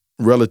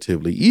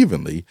relatively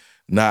evenly,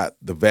 not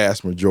the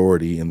vast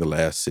majority in the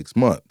last 6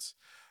 months.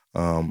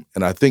 And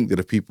I think that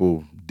if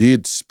people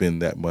did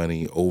spend that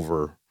money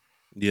over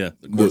the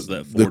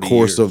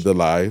course of the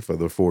life of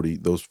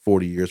those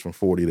 40 years from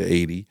 40 to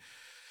 80,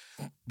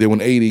 then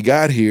when 80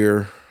 got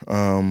here,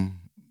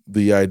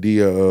 the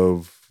idea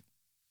of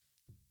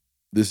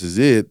this is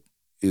it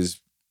is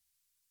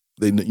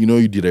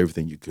you did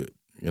everything you could.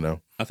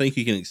 I think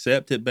you can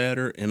accept it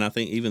better, and I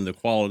think even the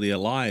quality of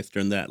life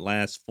during that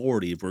last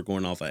 40, if we're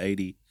going off a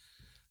 80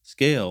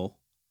 scale,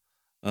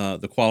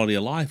 the quality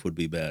of life would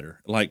be better.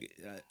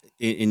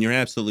 And you're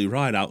absolutely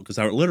right, because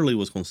I literally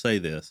was going to say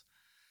this.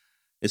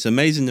 It's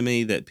amazing to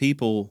me that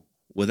people,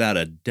 without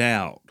a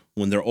doubt,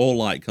 when their oil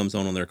light comes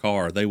on their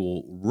car, they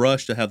will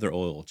rush to have their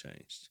oil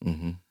changed.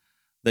 Mm-hmm.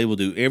 They will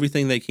do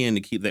everything they can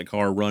to keep that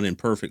car running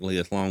perfectly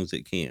as long as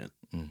it can.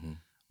 Mm-hmm.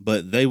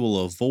 But they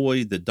will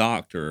avoid the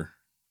doctor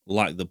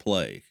like the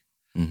plague.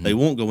 Mm-hmm. They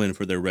won't go in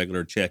for their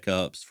regular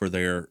checkups, for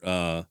their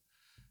I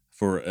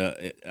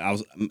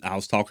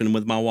was talking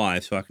with my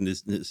wife, so I can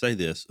just say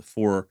this,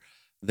 for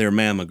their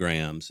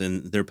mammograms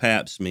and their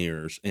pap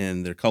smears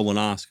and their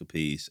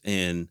colonoscopies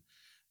and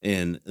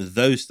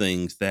those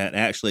things that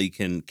actually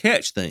can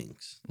catch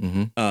things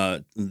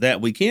that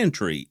we can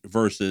treat,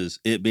 versus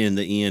it being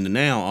the end and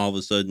now all of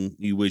a sudden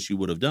you wish you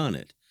would have done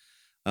it.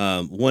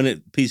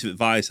 One piece of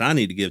advice I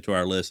need to give to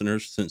our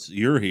listeners, since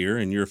you're here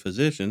and you're a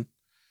physician,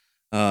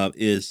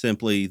 is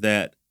simply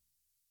that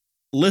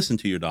listen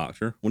to your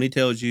doctor. When he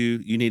tells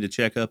you you need to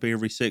check up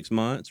every 6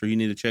 months or you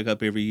need to check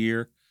up every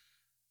year,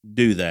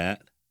 do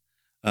that.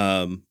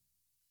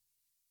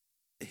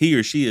 He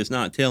or she is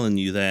not telling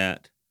you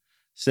that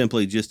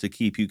simply just to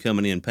keep you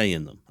coming in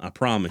paying them. I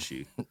promise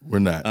you. We're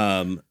not.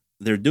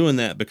 They're doing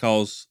that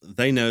because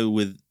they know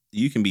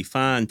you can be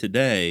fine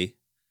today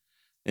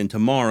and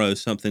tomorrow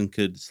something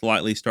could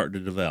slightly start to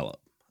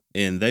develop.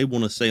 And they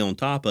want to stay on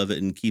top of it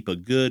and keep a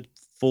good,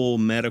 full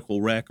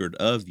medical record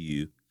of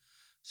you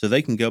so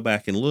they can go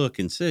back and look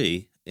and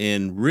see.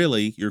 And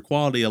really, your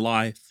quality of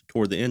life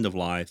toward the end of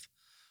life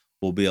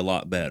will be a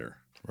lot better.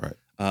 Right.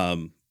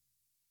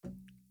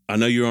 I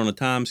know you're on a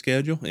time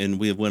schedule, and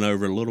we have went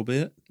over a little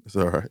bit. It's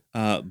all right.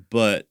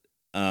 But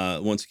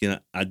once again,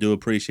 I do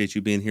appreciate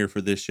you being here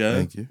for this show.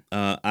 Thank you.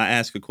 I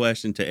ask a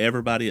question to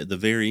everybody at the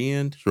very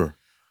end. Sure.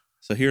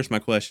 So here's my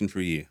question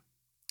for you.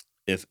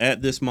 If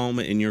at this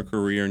moment in your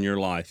career, in your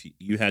life,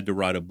 you had to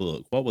write a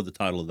book, what would the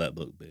title of that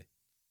book be?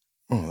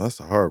 Oh, that's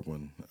a hard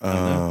one.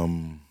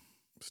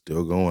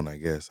 Still going, I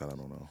guess. I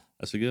don't know.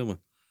 That's a good one.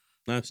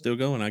 No, still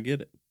going. I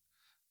get it.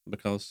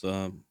 Because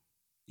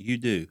you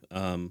do.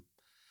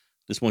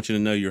 Just want you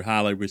to know you're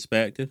highly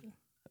respected.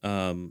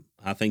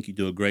 I think you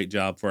do a great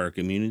job for our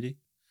community.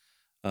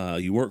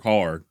 You work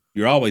hard.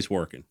 You're always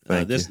working.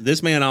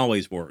 This man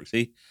always works.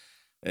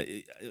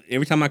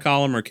 Every time I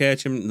call him or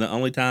catch him, the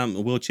only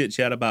time we'll chit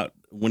chat about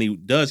when he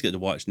does get to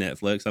watch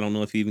Netflix. I don't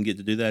know if you even get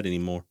to do that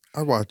anymore.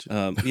 I watch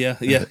it.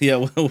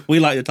 Yeah. We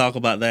like to talk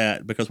about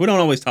that because we don't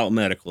always talk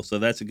medical, so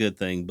that's a good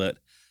thing. But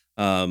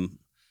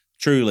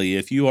truly,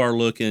 if you are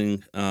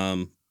looking,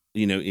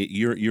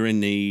 you're in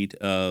need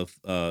of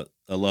a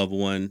loved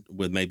one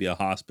with maybe a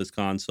hospice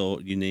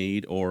consult you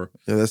need, or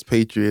that's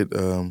Patriot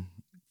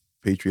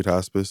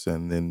Hospice,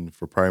 and then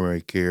for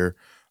primary care,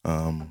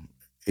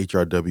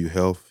 HRW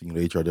Health,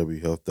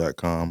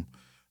 hrwhealth.com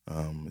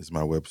is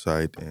my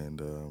website,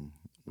 and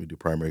we do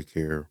primary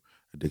care,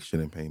 addiction,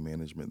 and pain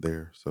management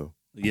there. So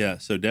Yeah,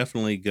 so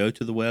definitely go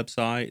to the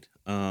website.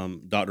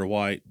 Dr.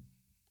 White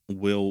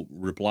will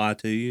reply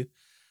to you.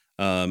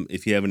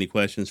 If you have any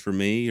questions for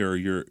me, or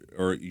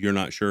you're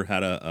not sure how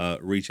to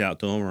reach out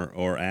to him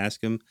or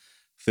ask him,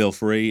 feel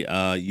free.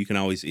 You can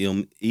always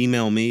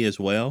email me as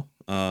well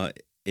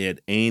at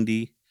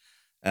Andy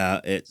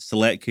at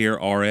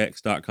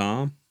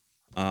selectcarerx.com,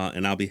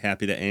 and I'll be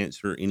happy to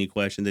answer any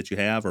question that you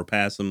have or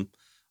pass them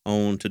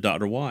on to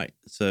Dr. White.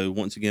 So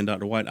once again,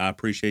 Dr. White, I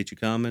appreciate you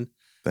coming.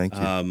 thank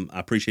you. I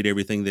appreciate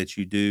everything that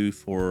you do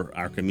for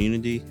our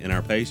community and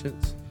our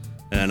patients,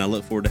 and I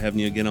look forward to having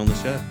you again on the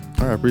show.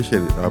 All right, I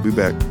appreciate it. I'll be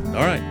back.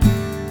 All right.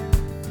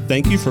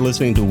 Thank you for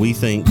listening to We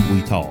Think,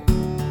 We Talk.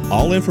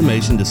 All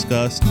information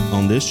discussed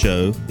on this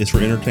show is for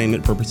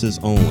entertainment purposes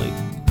only.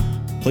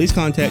 Please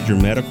contact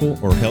your medical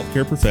or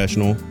healthcare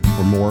professional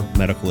for more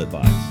medical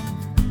advice.